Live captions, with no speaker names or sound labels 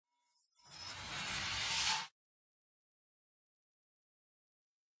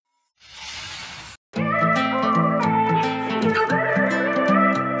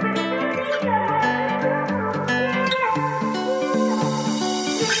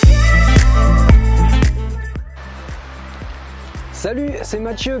Salut, c'est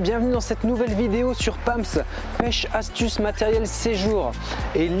Mathieu, bienvenue dans cette nouvelle vidéo sur Pams, pêche, astuces, matériel, séjour.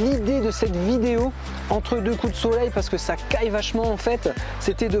 Et l'idée de cette vidéo, entre deux coups de soleil, parce que ça caille vachement en fait,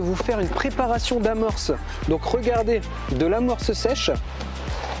 c'était de vous faire une préparation d'amorce. Donc regardez, de l'amorce sèche,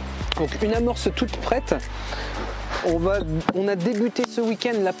 donc une amorce toute prête. On a débuté ce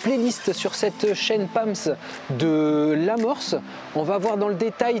week-end la playlist sur cette chaîne Pams de l'amorce. On va voir dans le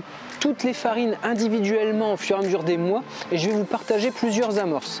détail toutes les farines individuellement au fur et à mesure des mois et je vais vous partager plusieurs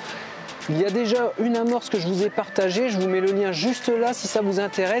amorces. Il y a déjà une amorce que je vous ai partagée, je vous mets le lien juste là si ça vous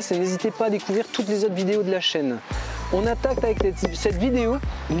intéresse et n'hésitez pas à découvrir toutes les autres vidéos de la chaîne. On attaque avec cette vidéo.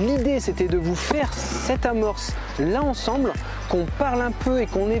 L'idée c'était de vous faire cette amorce là ensemble, qu'on parle un peu et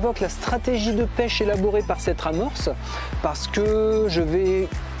qu'on évoque la stratégie de pêche élaborée par cette amorce, parce que je vais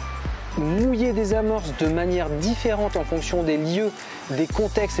mouiller des amorces de manière différente en fonction des lieux, des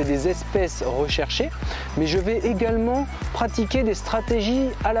contextes et des espèces recherchées, mais je vais également pratiquer des stratégies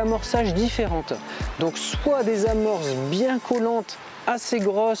à l'amorçage différentes. Donc soit des amorces bien collantes, assez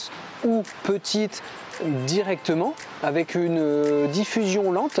grosses ou petites directement avec une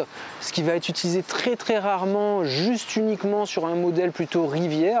diffusion lente, ce qui va être utilisé très rarement, juste uniquement sur un modèle plutôt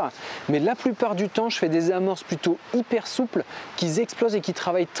rivière, mais la plupart du temps je fais des amorces plutôt hyper souples qui explosent et qui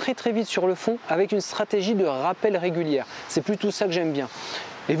travaillent très vite sur le fond avec une stratégie de rappel régulière. C'est plutôt ça que j'aime bien.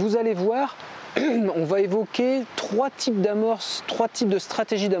 Et vous allez voir, on va évoquer trois types d'amorces, trois types de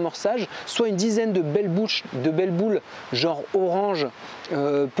stratégies d'amorçage, soit une dizaine de belles boules genre orange,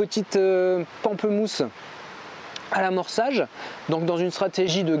 petite pamplemousse à l'amorçage, donc dans une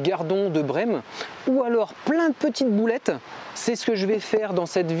stratégie de gardon, de brème, ou alors plein de petites boulettes. C'est ce que je vais faire dans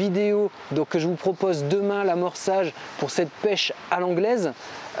cette vidéo donc que je vous propose demain, l'amorçage pour cette pêche à l'anglaise.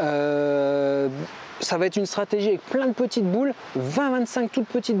 Ça va être une stratégie avec plein de petites boules, 20-25 toutes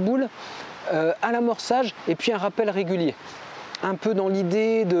petites boules à l'amorçage et puis un rappel régulier. Un peu dans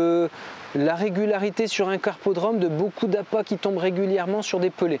l'idée de la régularité sur un carpodrome, de beaucoup d'appâts qui tombent régulièrement sur des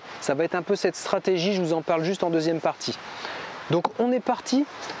pellets. Ça va être un peu cette stratégie, je vous en parle juste en deuxième partie. Donc on est parti,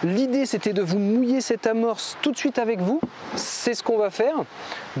 l'idée c'était de vous mouiller cette amorce tout de suite avec vous, c'est ce qu'on va faire.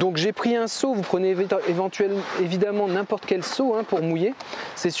 Donc j'ai pris un seau, vous prenez évidemment n'importe quel seau pour mouiller.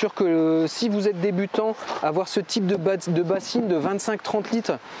 C'est sûr que si vous êtes débutant, avoir ce type de bassine de 25-30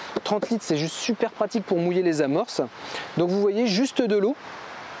 litres, 30 litres c'est juste super pratique pour mouiller les amorces. Donc vous voyez juste de l'eau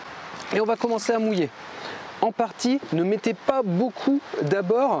et on va commencer à mouiller. En partie, ne mettez pas beaucoup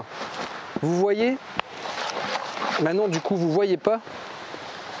d'abord, vous voyez. Maintenant du coup vous voyez pas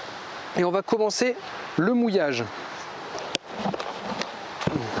et on va commencer le mouillage.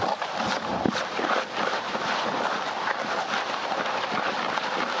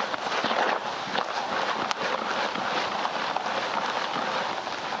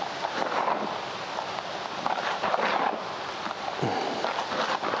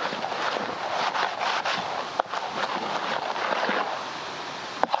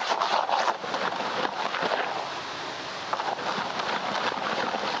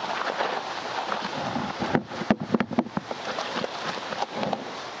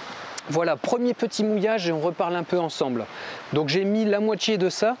 Voilà, premier petit mouillage et on reparle un peu ensemble. Donc j'ai mis la moitié de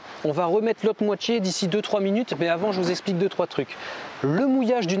ça, on va remettre l'autre moitié d'ici 2-3 minutes, mais avant je vous explique 2-3 trucs. Le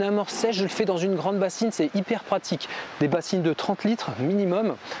mouillage d'une amorce sèche, je le fais dans une grande bassine, c'est hyper pratique. Des bassines de 30 litres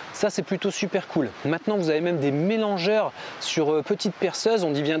minimum, ça c'est plutôt super cool. Maintenant vous avez même des mélangeurs sur petites perceuses,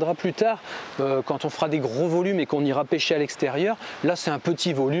 on y viendra plus tard quand on fera des gros volumes et qu'on ira pêcher à l'extérieur. Là c'est un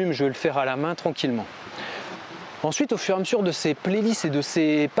petit volume, je vais le faire à la main tranquillement. Ensuite, au fur et à mesure de ces playlists et de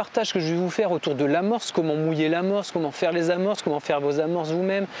ces partages que je vais vous faire autour de l'amorce, comment mouiller l'amorce, comment faire les amorces, comment faire vos amorces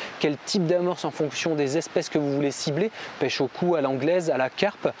vous-même, quel type d'amorce en fonction des espèces que vous voulez cibler, pêche au cou, à l'anglaise, à la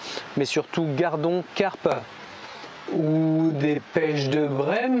carpe, mais surtout gardon, carpe ou des pêches de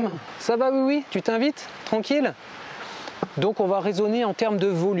brème. Ça va, oui, tu t'invites? Tranquille? Donc on va raisonner en termes de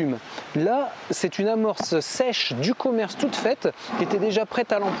volume. Là, c'est une amorce sèche du commerce toute faite, qui était déjà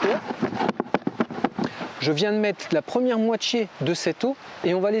prête à l'emploi. Je viens de mettre la première moitié de cette eau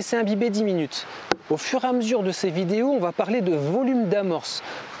et on va laisser imbiber 10 minutes. Au fur et à mesure de ces vidéos, on va parler de volume d'amorce,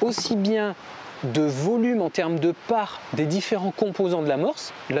 aussi bien de volume en termes de part des différents composants de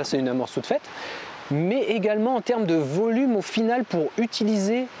l'amorce, là c'est une amorce toute faite, mais également en termes de volume au final pour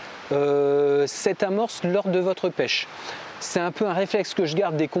utiliser cette amorce lors de votre pêche. C'est un peu un réflexe que je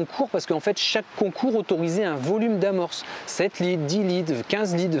garde des concours parce qu'en fait chaque concours autorisait un volume d'amorce, 7 litres, 10 litres,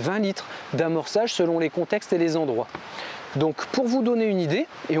 15 litres, 20 litres d'amorçage selon les contextes et les endroits. Donc pour vous donner une idée,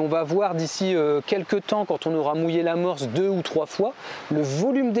 et on va voir d'ici quelques temps quand on aura mouillé l'amorce 2 ou 3 fois, le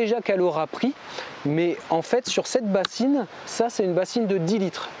volume déjà qu'elle aura pris. Mais en fait sur cette bassine, ça c'est une bassine de 10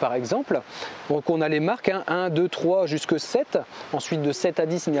 litres par exemple. Donc on a les marques, hein, 1, 2, 3 jusque 7. Ensuite de 7 à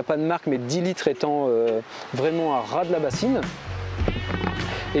 10 il n'y a pas de marque, mais 10 litres étant vraiment à ras de la bassine.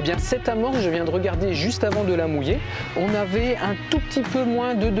 Et bien cette amorce, je viens de regarder juste avant de la mouiller, on avait un tout petit peu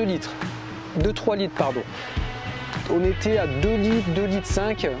moins de 2 litres, de 3 litres pardon. On était à 2 litres, 2 litres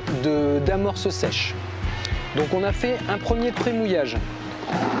 5 d'amorce sèche. Donc on a fait un premier pré-mouillage.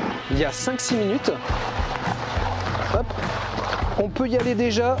 Il y a 5-6 minutes. Hop, on peut y aller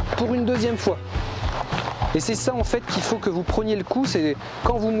déjà pour une deuxième fois. Et c'est ça en fait qu'il faut que vous preniez le coup, c'est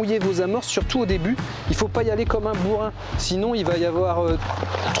quand vous mouillez vos amorces, surtout au début, il ne faut pas y aller comme un bourrin, sinon il va y avoir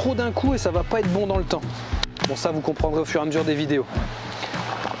trop d'un coup et ça ne va pas être bon dans le temps. Bon ça vous comprendrez au fur et à mesure des vidéos.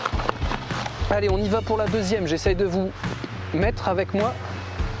 Allez, on y va pour la deuxième, j'essaye de vous mettre avec moi.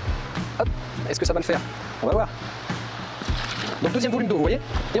 Hop, est-ce que ça va le faire? On va voir. Donc deuxième volume d'eau, vous voyez?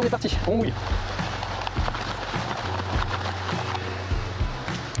 Et on est parti, on mouille.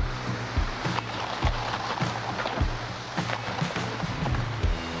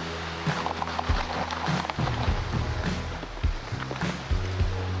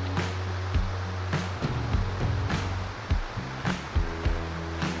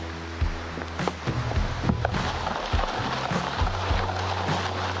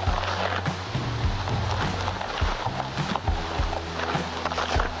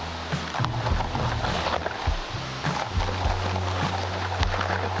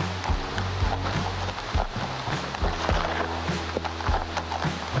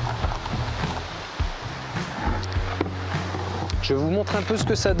 Je vous montre un peu ce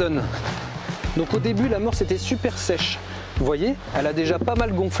que ça donne. Donc au début l'amorce était super sèche. Vous voyez, elle a déjà pas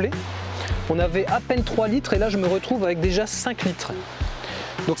mal gonflé. On avait à peine 3 litres et là je me retrouve avec déjà 5 litres.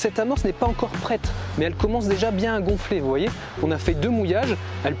 Donc cette amorce n'est pas encore prête, mais elle commence déjà bien à gonfler. Vous voyez, on a fait 2 mouillages.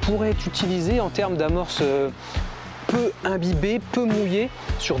 Elle pourrait être utilisée en termes d'amorce peu imbibée, peu mouillée,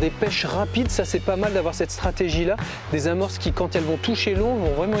 sur des pêches rapides. Ça c'est pas mal d'avoir cette stratégie là, des amorces qui quand elles vont toucher l'eau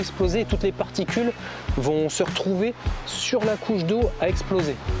vont vraiment exploser et toutes les particules vont se retrouver sur la couche d'eau à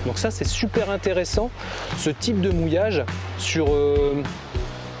exploser. Donc ça c'est super intéressant, ce type de mouillage sur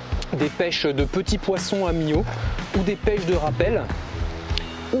des pêches de petits poissons à mi-eau ou des pêches de rappel,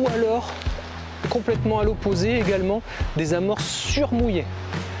 ou alors complètement à l'opposé également des amorces surmouillées.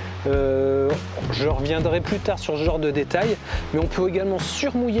 Je reviendrai plus tard sur ce genre de détails, mais on peut également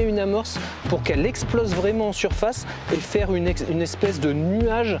surmouiller une amorce pour qu'elle explose vraiment en surface et faire une espèce de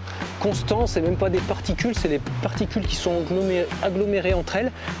nuage constant. C'est même pas des particules, c'est des particules qui sont agglomérées entre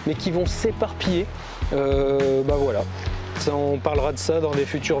elles mais qui vont s'éparpiller. Bah voilà, ça, on parlera de ça dans les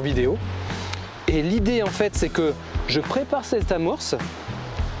futures vidéos. Et l'idée en fait c'est que je prépare cette amorce.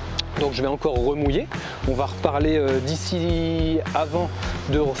 Donc je vais encore remouiller, on va reparler d'ici avant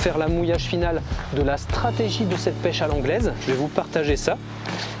de refaire la mouillage final de la stratégie de cette pêche à l'anglaise. Je vais vous partager ça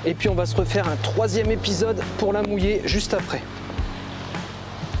et puis on va se refaire un 3e épisode pour la mouiller juste après.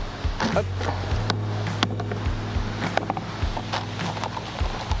 Hop.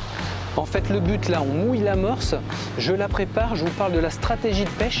 En fait le but là, on mouille l'amorce, je la prépare, je vous parle de la stratégie de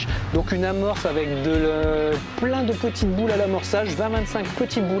pêche, donc une amorce avec plein de petites boules à l'amorçage, 20-25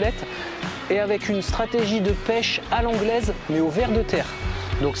 petites boulettes, et avec une stratégie de pêche à l'anglaise mais au ver de terre.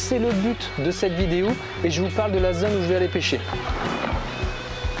 Donc c'est le but de cette vidéo et je vous parle de la zone où je vais aller pêcher.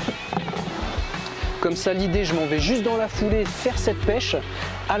 Comme ça l'idée, je m'en vais juste dans la foulée faire cette pêche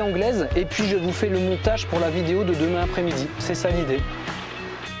à l'anglaise et puis je vous fais le montage pour la vidéo de demain après-midi, c'est ça l'idée.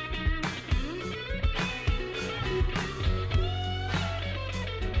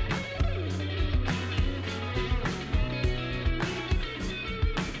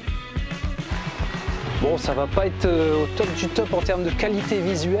 Bon, ça va pas être au top du top en termes de qualité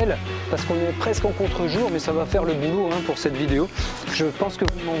visuelle parce qu'on est presque en contre-jour, mais ça va faire le boulot hein, pour cette vidéo. Je pense que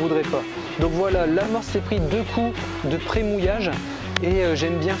vous ne m'en voudrez pas. Donc voilà, l'amorce s'est pris 2 coups de pré-mouillage et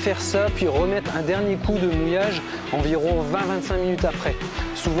j'aime bien faire ça, puis remettre un dernier coup de mouillage environ 20-25 minutes après.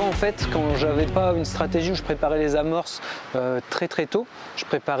 Souvent en fait, quand j'avais pas une stratégie où je préparais les amorces très tôt, je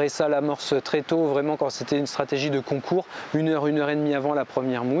préparais ça l'amorce très tôt, vraiment quand c'était une stratégie de concours, 1 heure, 1 heure et demie avant la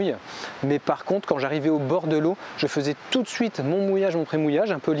première mouille. Mais par contre, quand j'arrivais au bord de l'eau, je faisais tout de suite mon mouillage, mon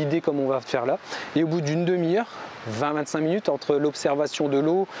pré-mouillage, un peu l'idée comme on va faire là. Et au bout d'une demi-heure, 20-25 minutes entre l'observation de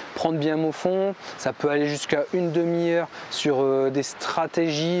l'eau, prendre bien mon fond. Ça peut aller jusqu'à une demi-heure sur des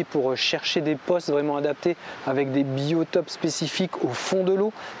stratégies pour chercher des postes vraiment adaptés avec des biotopes spécifiques au fond de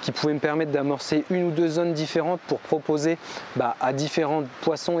l'eau qui pouvaient me permettre d'amorcer une ou deux zones différentes pour proposer à différents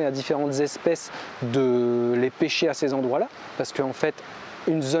poissons et à différentes espèces de les pêcher à ces endroits-là. Parce qu'en fait,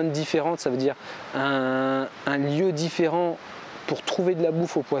 une zone différente, ça veut dire un lieu différent pour trouver de la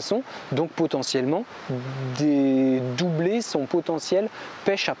bouffe aux poissons, donc potentiellement doubler son potentiel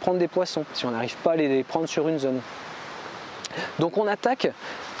pêche à prendre des poissons si on n'arrive pas à les prendre sur une zone. Donc on attaque.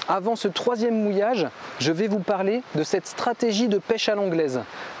 Avant ce troisième mouillage, je vais vous parler de cette stratégie de pêche à l'anglaise.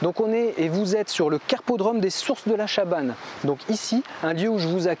 Donc on est et vous êtes sur le carpodrome des sources de la Chabanne. Donc ici, un lieu où je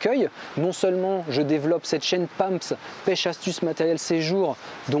vous accueille. Non seulement je développe cette chaîne Pams, pêche, astuces, matériel, séjour,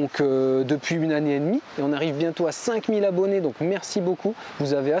 donc depuis 1 année et demie. Et on arrive bientôt à 5000 abonnés, donc merci beaucoup,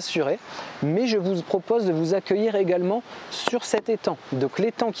 vous avez assuré. Mais je vous propose de vous accueillir également sur cet étang. Donc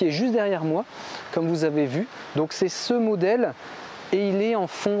l'étang qui est juste derrière moi, comme vous avez vu. Donc c'est ce modèle. Et il est en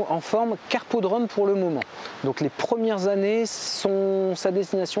forme carpodrome pour le moment. Donc les premières années, sa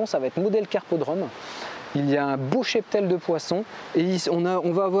destination, ça va être modèle carpodrome. Il y a un beau cheptel de poissons et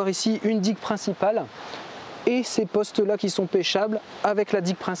on va avoir ici une digue principale et ces postes-là qui sont pêchables avec la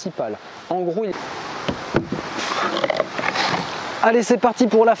digue principale. En gros, allez, c'est parti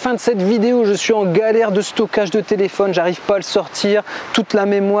pour la fin de cette vidéo. Je suis en galère de stockage de téléphone, j'arrive pas à le sortir. Toute la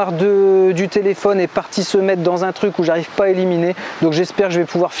mémoire du téléphone est partie se mettre dans un truc où j'arrive pas à éliminer. Donc j'espère que je vais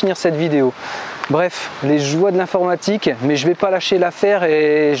pouvoir finir cette vidéo. Bref, les joies de l'informatique, mais je vais pas lâcher l'affaire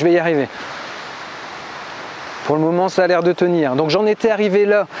et je vais y arriver. Pour le moment, ça a l'air de tenir. Donc j'en étais arrivé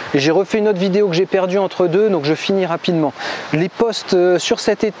là et j'ai refait une autre vidéo que j'ai perdue entre deux, donc je finis rapidement. Les postes sur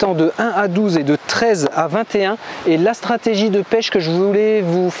cet étang de 1 à 12 et de 13 à 21 et la stratégie de pêche que je voulais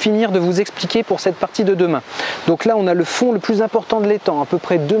finir de vous expliquer pour cette partie de demain. Donc là, on a le fond le plus important de l'étang, à peu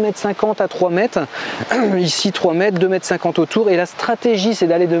près 2,50 m à 3 mètres. Ici 3 mètres, 2,50 m autour. Et la stratégie, c'est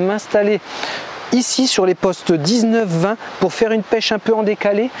d'aller de m'installer ici sur les postes 19-20 pour faire une pêche un peu en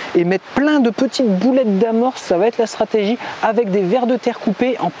décalé et mettre plein de petites boulettes d'amorce, ça va être la stratégie, avec des vers de terre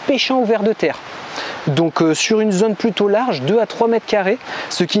coupés en pêchant au vers de terre. Donc sur une zone plutôt large, 2 à 3 mètres carrés,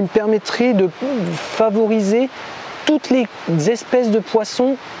 ce qui me permettrait de favoriser toutes les espèces de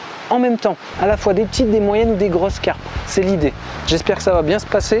poissons en même temps, à la fois des petites, des moyennes ou des grosses carpes. C'est l'idée. J'espère que ça va bien se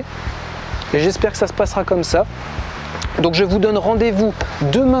passer et j'espère que ça se passera comme ça. Donc je vous donne rendez-vous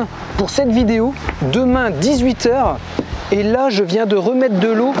demain pour cette vidéo, demain 18 h. Et là je viens de remettre de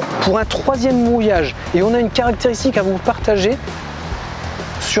l'eau pour un troisième mouillage. Et on a une caractéristique à vous partager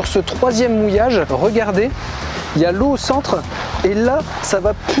sur ce troisième mouillage. Regardez, il y a l'eau au centre et là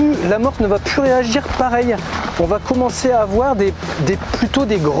l'amorce ne va plus réagir pareil. On va commencer à avoir plutôt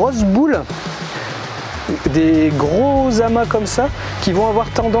des grosses boules, des gros amas comme ça qui vont avoir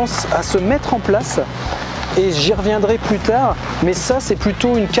tendance à se mettre en place. Et j'y reviendrai plus tard, mais ça c'est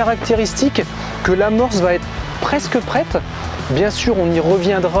plutôt une caractéristique que l'amorce va être presque prête. Bien sûr, on y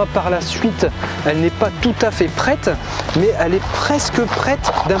reviendra par la suite, elle n'est pas tout à fait prête, mais elle est presque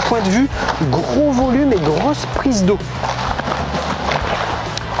prête d'un point de vue gros volume et grosse prise d'eau.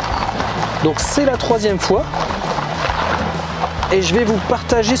 Donc c'est la troisième fois, et je vais vous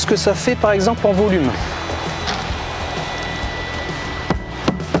partager ce que ça fait par exemple en volume.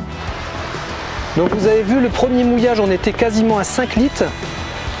 Donc vous avez vu, le premier mouillage, on était quasiment à 5 litres.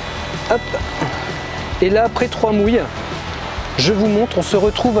 Hop. Et là, après 3 mouilles, je vous montre, on se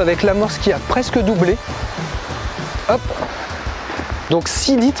retrouve avec l'amorce qui a presque doublé. Hop. Donc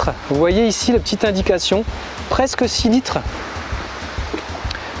 6 litres, vous voyez ici la petite indication, presque 6 litres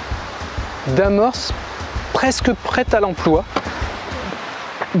d'amorce, presque prête à l'emploi.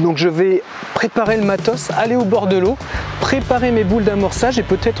 Donc je vais préparer le matos, aller au bord de l'eau, préparer mes boules d'amorçage et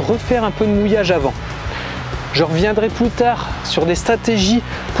peut-être refaire un peu de mouillage avant. Je reviendrai plus tard sur des stratégies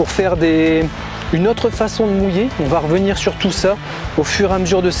pour faire une autre façon de mouiller. On va revenir sur tout ça au fur et à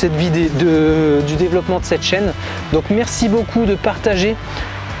mesure de cette vidéo, du développement de cette chaîne. Donc merci beaucoup de partager.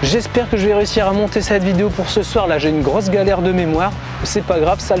 J'espère que je vais réussir à monter cette vidéo pour ce soir. Là, j'ai une grosse galère de mémoire. C'est pas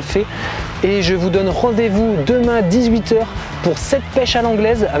grave, ça le fait. Et je vous donne rendez-vous demain à 18 h pour cette pêche à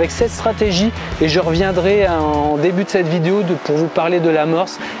l'anglaise avec cette stratégie. Et je reviendrai en début de cette vidéo pour vous parler de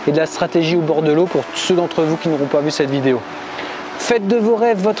l'amorce et de la stratégie au bord de l'eau pour ceux d'entre vous qui n'auront pas vu cette vidéo. Faites de vos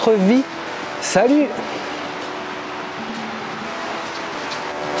rêves votre vie. Salut!